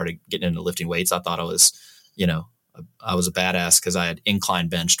just started getting into lifting weights. I thought I was a badass because I had incline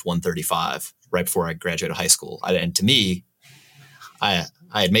benched 135 right before I graduated high school. And to me, I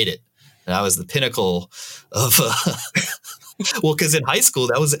had made it. And I was the pinnacle of, well, because in high school,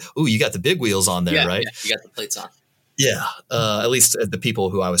 that was, you got the big wheels on there, right? Yeah, you got the plates on. Yeah, at least the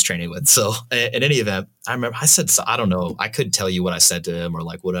people who I was training with. So in any event, I remember I said, I don't know, I couldn't tell you what I said to him or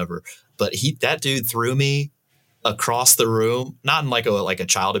whatever, but that dude threw me across the room, not in a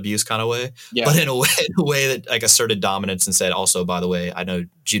child abuse kind of way, but in a way that asserted dominance and said, also, by the way, I know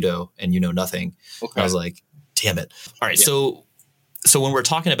judo and you know nothing. Okay. I was like, damn it. All right. Yeah. So when we're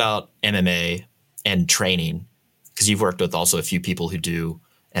talking about MMA and training, because you've worked with also a few people who do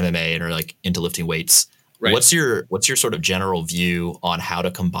MMA and are into lifting weights, right. What's your sort of general view on how to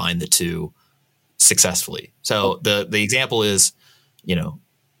combine the two successfully? So the example is,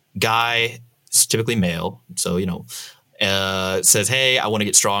 guy is typically male. So, says, hey, I want to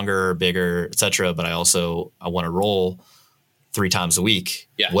get stronger, bigger, et cetera. But I want to roll 3 times a week.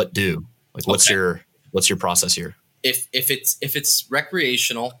 Yeah. What do? What's your process here? If it's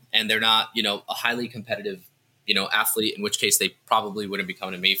recreational and they're not, a highly competitive, athlete, in which case they probably wouldn't be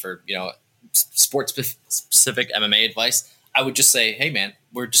coming to me for, sports specific MMA advice, I would just say, hey man,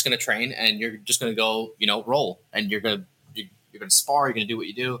 we're just going to train and you're just going to go, roll and you're going to spar, you're going to do what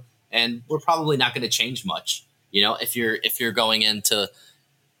you do. And we're probably not going to change much. If you're going into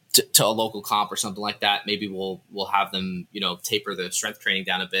to a local comp or something like that, maybe we'll have them, taper the strength training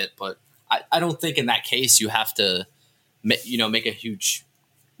down a bit. But I don't think in that case you have to, make a huge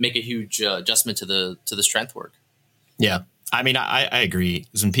adjustment to the strength work. Yeah. I mean, I agree.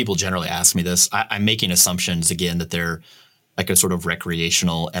 Because when people generally ask me this, I'm making assumptions again that they're a sort of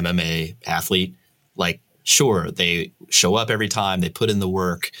recreational MMA athlete. Sure, they show up every time, they put in the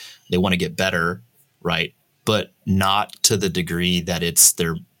work, they want to get better, right? But not to the degree that it's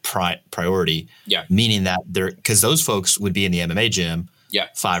their priority. Yeah. Meaning that because those folks would be in the MMA gym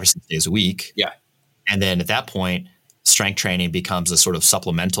 5 or 6 days a week. Yeah. And then at that point, strength training becomes a sort of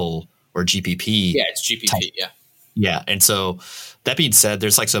supplemental or GPP. Yeah, it's GPP. Type. Yeah. Yeah. And so that being said,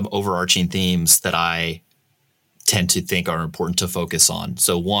 there's some overarching themes that I tend to think are important to focus on.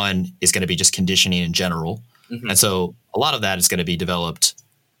 So one is going to be just conditioning in general. Mm-hmm. And so a lot of that is going to be developed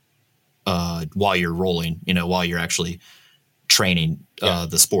while you're rolling, while you're actually training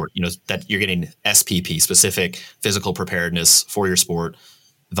the sport, that you're getting SPP, specific physical preparedness for your sport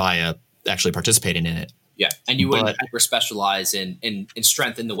via actually participating in it. Yeah. And you wouldn't hyper specialize in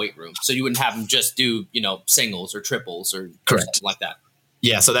strength in the weight room. So you wouldn't have them just do, singles or triples or something like that.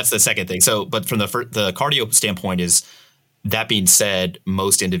 Yeah. So that's the second thing. So, but from the cardio standpoint is, that being said,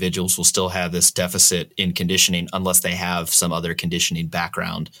 most individuals will still have this deficit in conditioning unless they have some other conditioning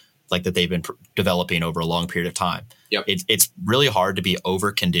background that they've been developing over a long period of time. Yep. It's really hard to be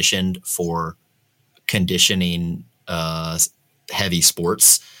over conditioned for conditioning heavy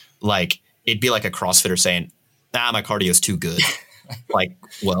sports. It'd be like a CrossFitter saying, my cardio is too good.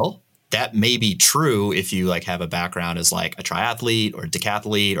 Well, that may be true if you have a background as a triathlete or a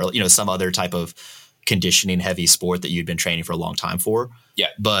decathlete or, some other type of conditioning heavy sport that you'd been training for a long time for. Yeah.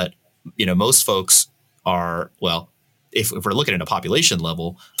 But, most folks are, if we're looking at a population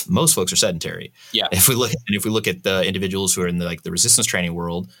level, most folks are sedentary. Yeah. If we look at the individuals who are in the resistance training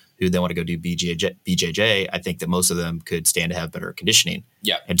world who then want to go do BJJ, I think that most of them could stand to have better conditioning.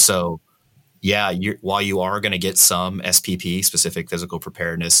 Yeah. And so, while you are going to get some SPP, specific physical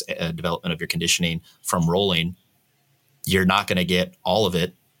preparedness, development of your conditioning from rolling, you're not going to get all of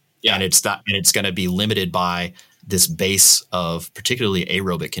it. Yeah. And it's going to be limited by this base of particularly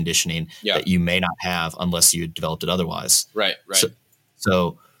aerobic conditioning that you may not have unless you developed it otherwise. Right.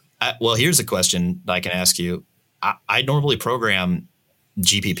 So here's a question that I can ask you. I normally program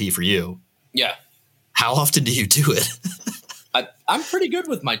GPP for you. Yeah. How often do you do it? I'm pretty good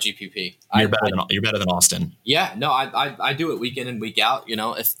with my GPP. You're better than Austin. Yeah, no, I do it week in and week out. You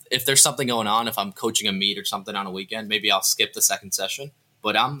know, if there's something going on, if I'm coaching a meet or something on a weekend, maybe I'll skip the second session.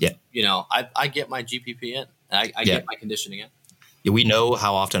 But you know, I get my GPP in. I get my conditioning in. Yeah, we know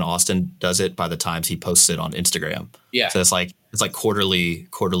how often Austin does it by the times he posts it on Instagram. Yeah, so it's like quarterly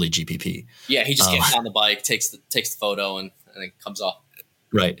GPP. Yeah, he just gets on the bike, takes the photo, and it comes off.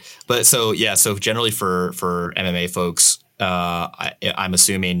 Right, but so generally for MMA folks, I'm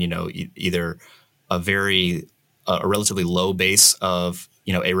assuming either a relatively low base of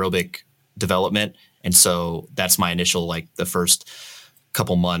aerobic development, and so that's my initial the first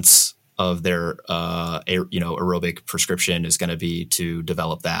couple months of their aerobic prescription is going to be to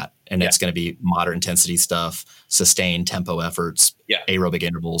develop that, and it's going to be moderate intensity stuff, sustained tempo efforts, aerobic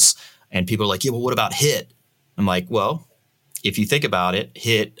intervals, and people are like, yeah, well, what about HIIT? I'm like, well, if you think about it,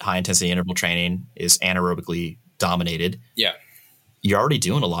 HIIT, high intensity interval training, is anaerobically dominated. Yeah, you're already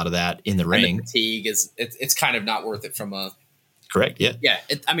doing a lot of that in the ring. The fatigue it's kind of not worth it from a correct. Yeah, yeah.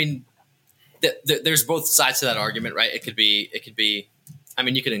 There's both sides to that argument, right? It could be. I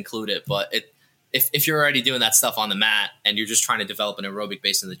mean, you could include it, but if you're already doing that stuff on the mat and you're just trying to develop an aerobic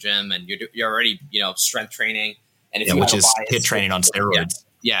base in the gym and you're already strength training, and if which is HIIT training on steroids.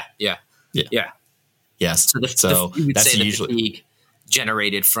 Yeah. Yes. So you would that's say usually the fatigue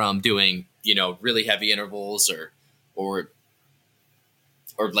generated from doing really heavy intervals or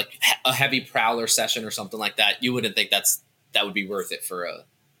like a heavy prowler session or something like that. You wouldn't think that would be worth it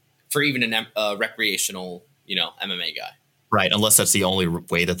for even a recreational MMA guy. Right, unless that's the only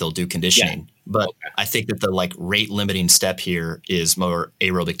way that they'll do conditioning. Yeah. But I think that the rate limiting step here is more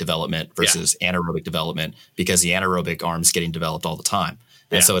aerobic development versus anaerobic development, because the anaerobic arm is getting developed all the time.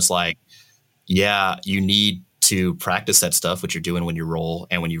 And so it's you need to practice that stuff, which you're doing when you roll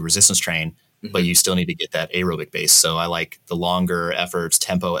and when you resistance train, but you still need to get that aerobic base. So I like the longer efforts,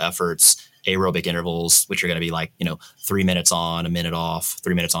 tempo efforts, aerobic intervals, which are going to be 3 minutes on, a minute off,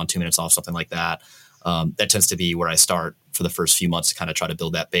 3 minutes on, 2 minutes off, something like that. That tends to be where I start for the first few months to kind of try to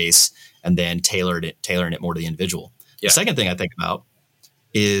build that base, and then tailoring it more to the individual. Yeah. The second thing I think about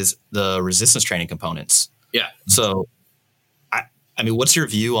is the resistance training components. Yeah. So, I mean, what's your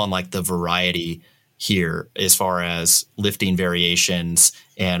view on the variety here as far as lifting variations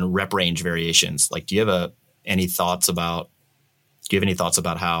and rep range variations? Do you have any thoughts about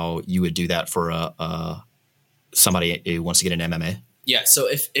how you would do that for somebody who wants to get an MMA? Yeah. So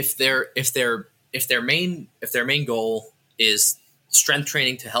if their main goal is strength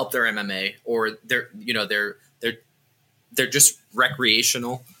training to help their MMA, or they're just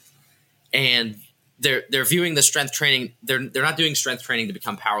recreational, and they're viewing the strength training, they're not doing strength training to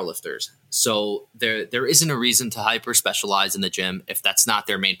become powerlifters. So there isn't a reason to hyper specialize in the gym if that's not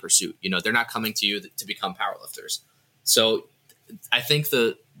their main pursuit. They're not coming to you to become powerlifters. So I think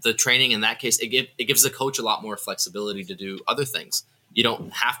the training in that case, it gives the coach a lot more flexibility to do other things. You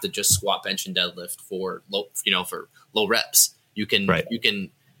don't have to just squat, bench, and deadlift for low reps. You can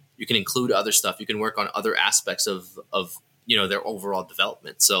include other stuff. You can work on other aspects of their overall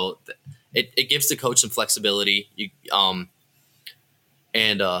development. So it gives the coach some flexibility.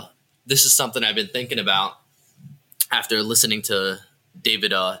 This is something I've been thinking about after listening to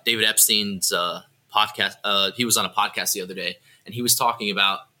David Epstein's podcast. He was on a podcast the other day, and he was talking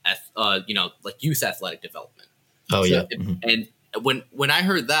about youth athletic development. Oh, yeah. And when I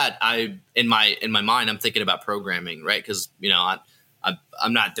heard that, in my mind, I'm thinking about programming, right? Because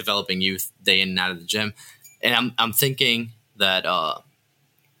I'm not developing youth day in and out of the gym, and I'm thinking that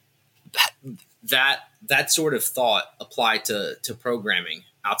that sort of thought applied to programming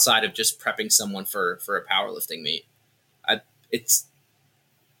outside of just prepping someone for a powerlifting meet. I'm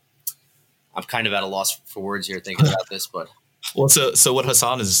kind of at a loss for words here thinking about this, but so what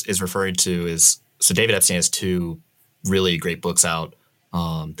Hassan is referring to is, so David Epstein has two really great books out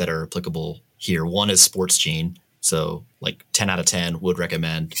that are applicable here. One is Sports Gene. So 10 out of 10 would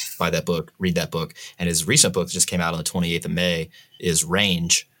recommend buy that book, read that book. And his recent book that just came out on the 28th of May is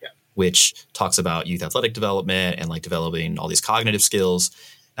Range, which talks about youth athletic development and developing all these cognitive skills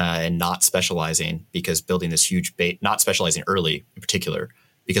and not specializing, because building this huge not specializing early in particular,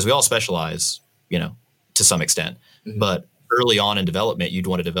 because we all specialize, to some extent, but early on in development, you'd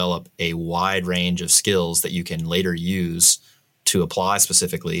want to develop a wide range of skills that you can later use to apply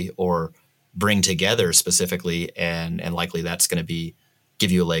specifically or bring together specifically, and likely that's going to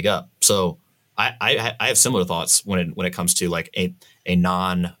give you a leg up. So I have similar thoughts when it comes to a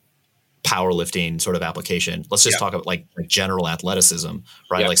non powerlifting sort of application. Let's just talk about general athleticism,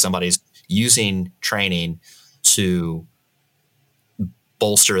 right? Somebody's using training to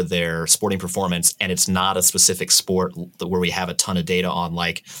bolster their sporting performance, and it's not a specific sport where we have a ton of data on,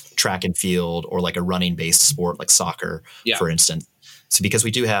 like track and field or like a running based sport like soccer, for instance. So because we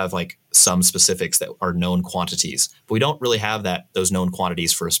do have like some specifics that are known quantities, but we don't really have those known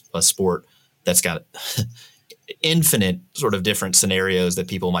quantities for a sport that's got infinite sort of different scenarios that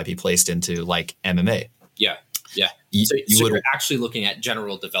people might be placed into, like MMA. Yeah. Yeah. So you're actually looking at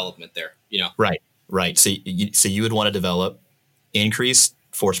general development there, Right. So you would want to develop increased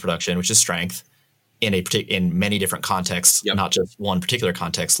force production, which is strength, in many different contexts, not just one particular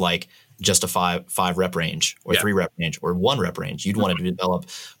context, like just a five rep range or 3 rep range or 1 rep range. You'd want to develop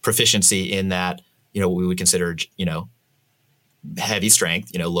proficiency in that, what we would consider, heavy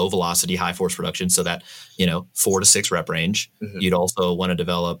strength, low velocity, high force production. So that, 4 to 6 rep range. You'd also want to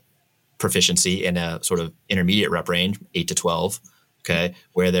develop proficiency in a sort of intermediate rep range, 8 to 12. Okay.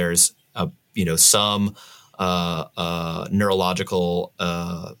 Where there's some neurological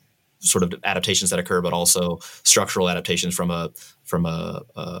sort of adaptations that occur, but also structural adaptations from a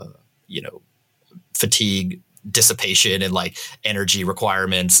fatigue dissipation and like energy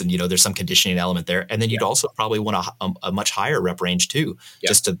requirements, and there's some conditioning element there. And then you'd also probably want a much higher rep range too,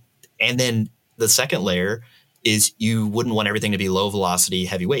 and then the second layer is you wouldn't want everything to be low velocity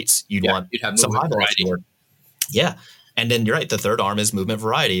heavy weights. You'd have some high velocity work. Yeah. And then you're right. The third arm is movement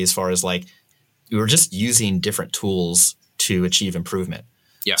variety, as far as like, we were just using different tools to achieve improvement.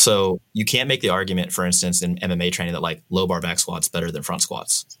 Yeah. So you can't make the argument, for instance, in MMA training that like low bar back squats better than front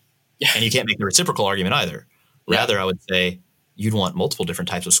squats. Yeah. And you can't make the reciprocal argument either. Rather, I would say you'd want multiple different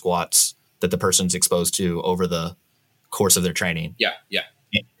types of squats that the person's exposed to over the course of their training. Yeah. Yeah.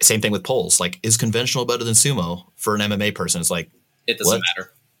 Same thing with poles. Like, is conventional better than sumo for an MMA person? It's like, it doesn't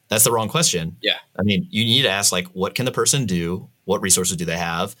matter. That's the wrong question. Yeah. I mean, you need to ask, like, what can the person do? What resources do they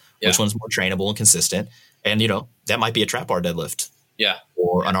have? Yeah. Which one's more trainable and consistent? And, that might be a trap bar deadlift. Yeah.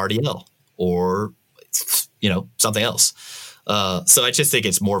 Or an RDL or, something else. So I just think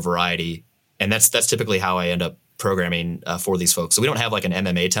it's more variety. And that's typically how I end up programming for these folks. So we don't have like an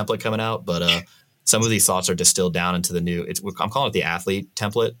MMA template coming out, but some of these thoughts are distilled down into the new, I'm calling it the athlete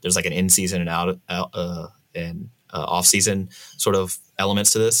template. There's like an in-season and off-season sort of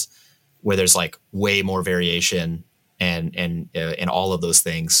elements to this, where there's like way more variation and all of those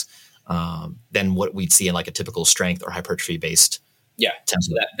things than what we'd see in like a typical strength or hypertrophy based. Yeah. So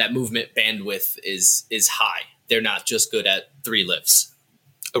that movement bandwidth is high. They're not just good at 3 lifts.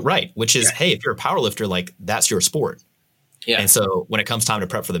 Right. Which is, hey, if you're a power lifter, like that's your sport. Yeah. And so when it comes time to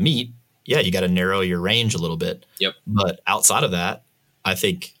prep for the meet, you got to narrow your range a little bit. Yep. But outside of that, I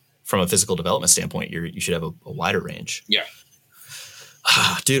think from a physical development standpoint, you should have a wider range. Yeah.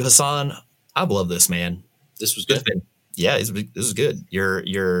 Dude, Hassan, I love this, man. This was good. This is good.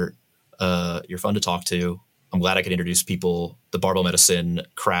 You're fun to talk to. I'm glad I could introduce people, the Barbell Medicine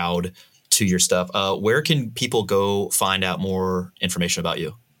crowd, to your stuff. Where can people go find out more information about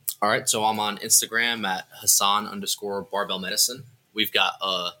you? All right. So I'm on Instagram at Hassan_Barbell Medicine. We've got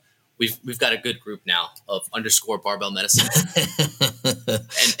we've got a good group now of _Barbell Medicine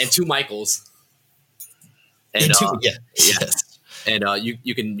and 2 Michaels. And yes. And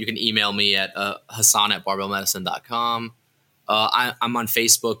you can email me at Hassan@barbellmedicine.com. I'm on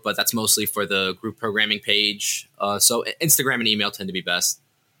Facebook, but that's mostly for the group programming page. So Instagram and email tend to be best.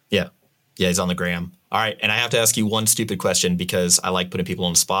 Yeah. Yeah, he's on the gram. All right. And I have to ask you one stupid question, because I like putting people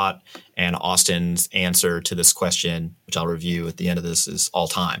on the spot, and Austin's answer to this question, which I'll review at the end of this, is all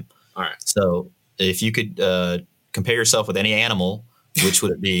time. All right. So if you could compare yourself with any animal, which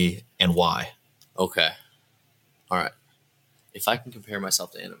would it be and why? Okay. All right. If I can compare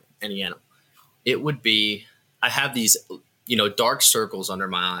myself to any animal, it would be, I have these, dark circles under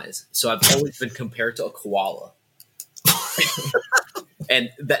my eyes. So I've always been compared to a koala.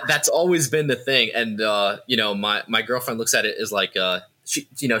 And that's always been the thing. And, my girlfriend looks at it as like, she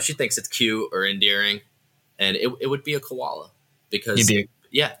thinks it's cute or endearing. And it would be a koala because of the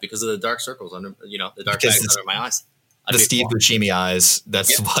dark circles under, the dark bags under my eyes. The Steve Buscemi eyes.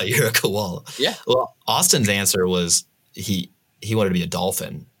 That's why you're a koala. Yeah. Well, Austin's answer was he wanted to be a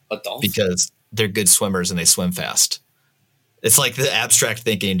dolphin. A dolphin? Because they're good swimmers and they swim fast. It's like the abstract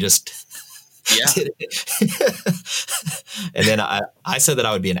thinking just... Yeah. And then I said that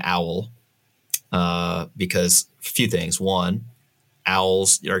I would be an owl because a few things. One,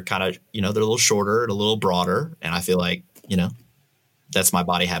 owls are kind of, they're a little shorter and a little broader. And I feel like, that's my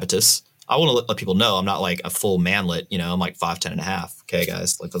body habitus. I want to let people know I'm not like a full manlet. I'm like 5'10" and a half. Okay,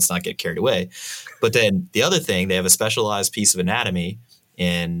 guys, like let's not get carried away. But then the other thing, they have a specialized piece of anatomy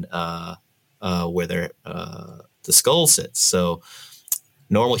in where the skull sits. So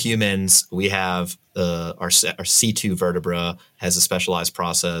normal humans, we have our C2 vertebra has a specialized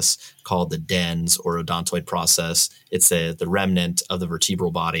process called the DENS or odontoid process. It's the remnant of the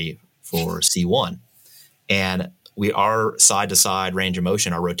vertebral body for C1. And our side-to-side range of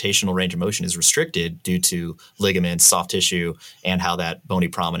motion, our rotational range of motion is restricted due to ligaments, soft tissue, and how that bony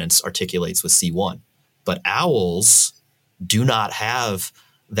prominence articulates with C1. But owls do not have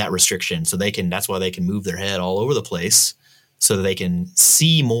that restriction. So that's why they can move their head all over the place so that they can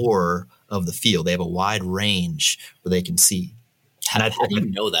see more of the field. They have a wide range where they can see. How do you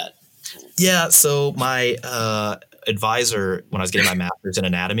know that? Yeah. So my advisor, when I was getting my master's in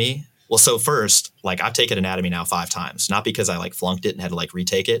anatomy, well, so first, I've taken anatomy now 5 times, not because I flunked it and had to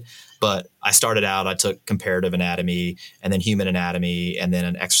retake it, but I started out, I took comparative anatomy and then human anatomy and then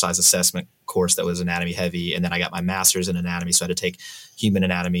an exercise assessment course that was anatomy heavy. And then I got my master's in anatomy. So I had to take human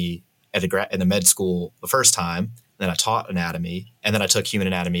anatomy in the med school the first time. Then I taught anatomy and then I took human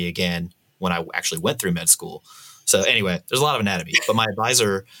anatomy again when I actually went through med school. So anyway, there's a lot of anatomy, but my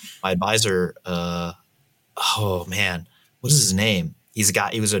advisor, oh man, what is his name? He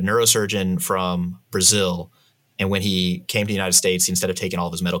was a neurosurgeon from Brazil. And when he came to the United States, instead of taking all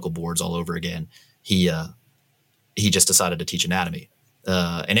of his medical boards all over again, he just decided to teach anatomy.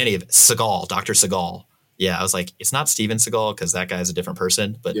 And Dr. Segal. Yeah, I was like, it's not Steven Seagal because that guy's a different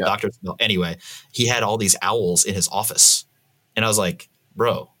person, but yeah. Dr. Segal. Anyway, he had all these owls in his office. And I was like,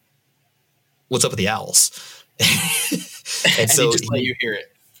 bro, what's up with the owls? And so he just let you hear it.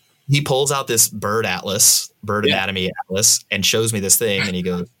 He pulls out this bird anatomy atlas and shows me this thing. And he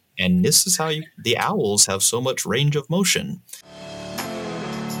goes, and this is how the owls have so much range of motion.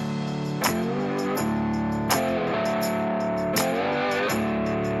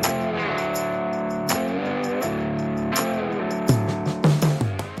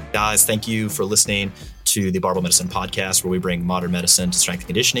 Guys, thank you for listening to the Barbell Medicine Podcast, where we bring modern medicine to strength and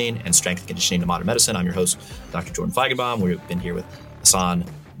conditioning and strength and conditioning to modern medicine. I'm your host, Dr. Jordan Feigenbaum. We've been here with Hassan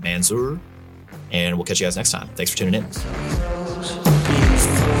Manzoor, and we'll catch you guys next time. Thanks for tuning in.